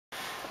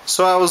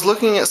So I was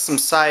looking at some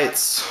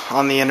sites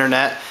on the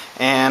internet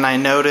and I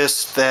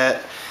noticed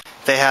that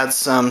they had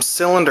some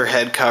cylinder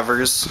head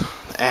covers,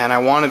 and I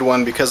wanted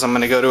one because I'm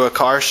going to go to a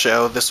car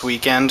show this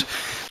weekend,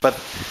 but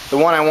the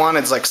one I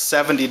wanted is like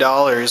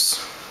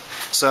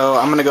 $70, so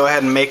I'm going to go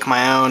ahead and make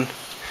my own.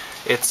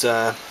 It's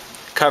a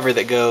cover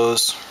that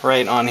goes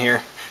right on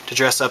here to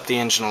dress up the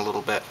engine a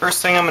little bit.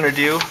 First thing I'm going to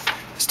do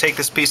is take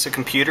this piece of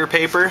computer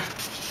paper,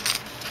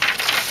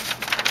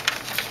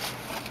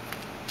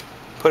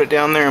 put it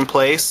down there in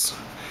place,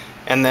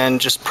 and then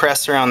just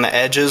press around the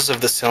edges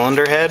of the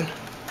cylinder head,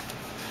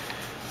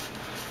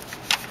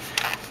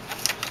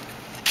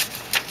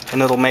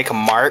 and it'll make a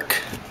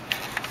mark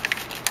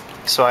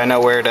so I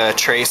know where to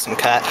trace and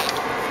cut.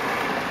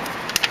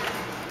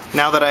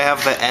 Now that I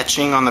have the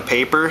etching on the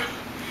paper,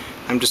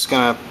 I'm just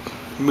gonna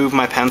move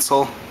my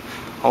pencil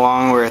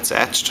along where it's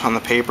etched on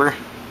the paper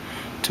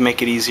to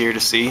make it easier to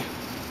see.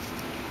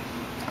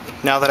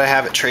 Now that I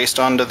have it traced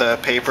onto the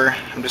paper,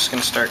 I'm just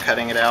gonna start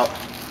cutting it out.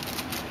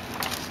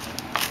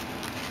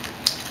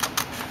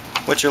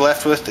 What you're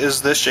left with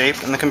is this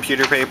shape in the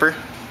computer paper.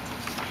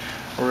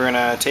 We're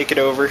gonna take it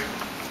over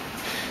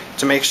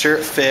to make sure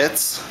it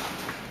fits.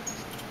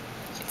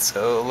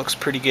 So it looks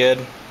pretty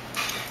good.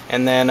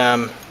 And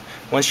then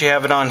once you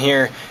have it on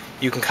here,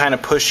 you can kind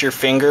of push your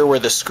finger where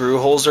the screw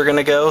holes are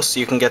gonna go, so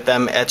you can get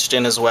them etched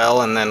in as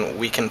well, and then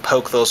we can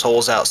poke those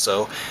holes out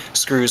so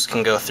screws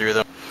can go through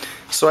them.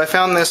 So I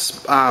found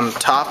this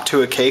top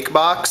to a cake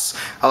box.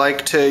 I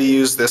like to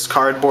use this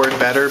cardboard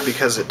better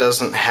because it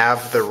doesn't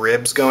have the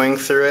ribs going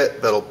through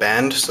it that'll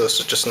bend, so it's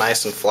just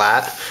nice and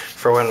flat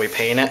for when we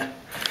paint it.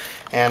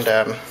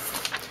 And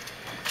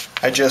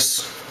I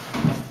just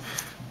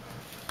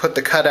put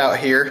the cutout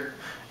here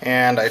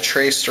and I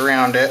traced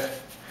around it,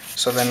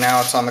 so then now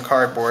it's on the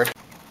cardboard.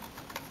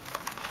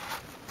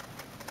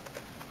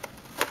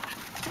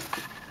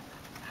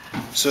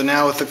 So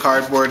now with the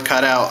cardboard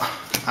cut out,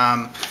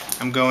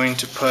 I'm going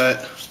to put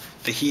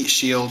the heat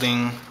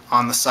shielding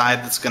on the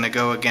side that's going to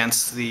go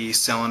against the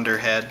cylinder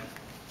head.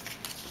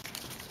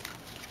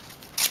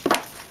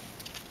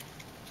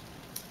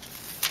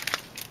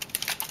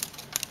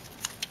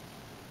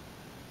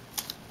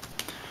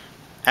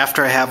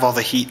 After I have all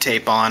the heat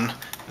tape on,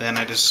 then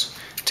I just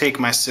take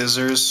my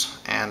scissors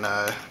and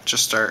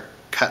just start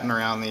cutting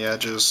around the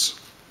edges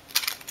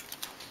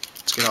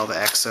to get all the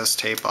excess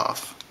tape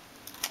off.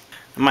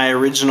 My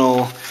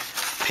original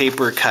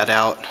paper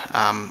cutout,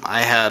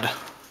 I had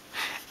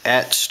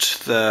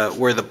etched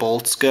where the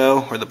bolts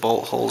go, where the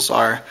bolt holes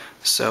are,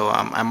 so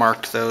I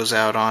marked those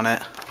out on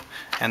it,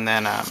 and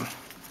then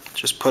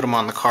just put them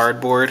on the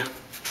cardboard.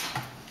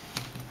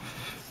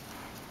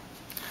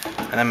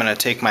 And I'm going to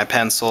take my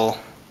pencil,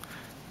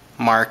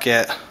 mark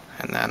it,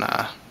 and then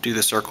do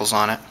the circles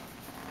on it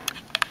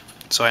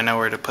so I know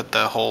where to put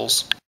the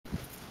holes.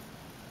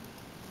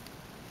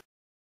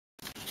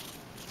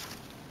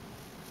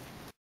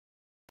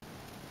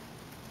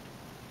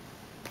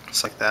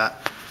 Just like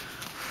that.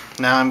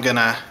 Now I'm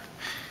gonna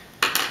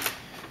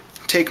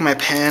take my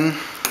pen.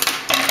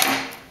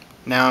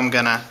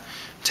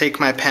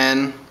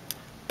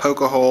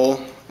 Poke a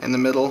hole in the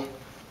middle.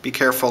 Be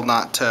careful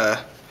not to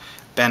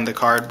bend the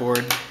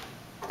cardboard.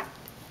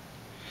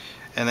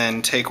 And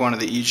then take one of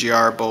the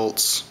EGR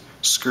bolts,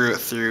 screw it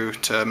through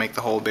to make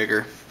the hole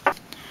bigger.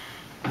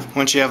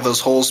 Once you have those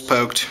holes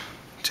poked,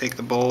 take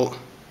the bolt,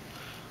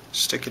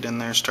 stick it in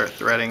there, start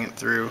threading it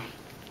through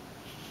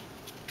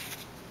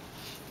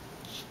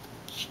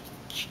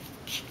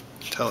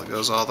until it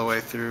goes all the way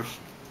through.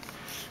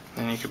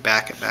 Then you can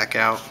back it back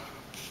out,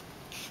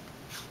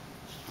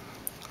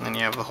 and then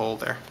you have the hole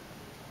there.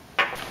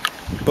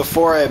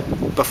 Before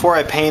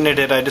I painted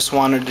it, I just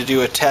wanted to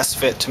do a test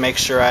fit to make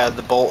sure I had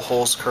the bolt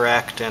holes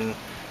correct, and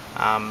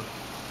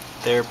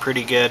they're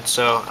pretty good,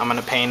 so I'm going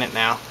to paint it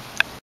now.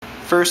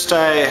 First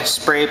I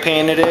spray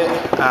painted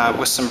it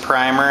with some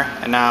primer,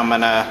 and now I'm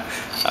going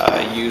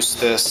to use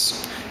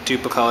this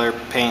Duplicolor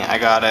paint I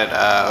got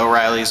at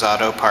O'Reilly's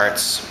Auto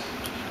Parts.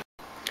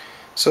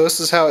 So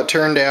this is how it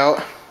turned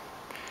out.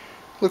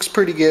 Looks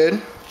pretty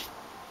good.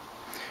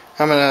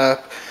 I'm going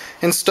to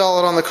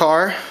install it on the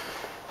car.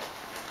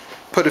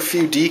 Put a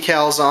few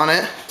decals on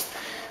it.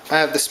 I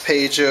have this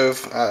page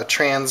of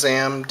Trans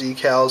Am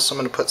decals, so I'm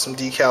going to put some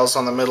decals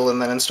on the middle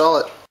and then install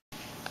it.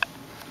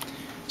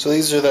 So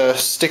these are the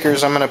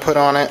stickers I'm going to put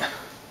on it.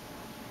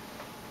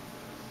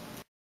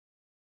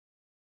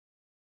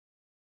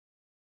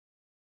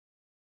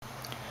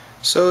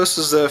 So this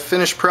is the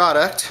finished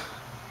product.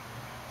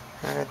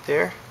 Right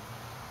there.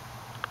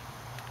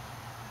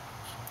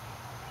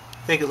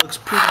 I think it looks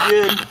pretty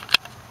good.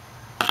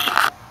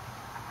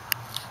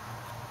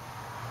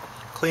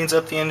 Cleans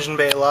up the engine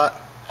bay a lot.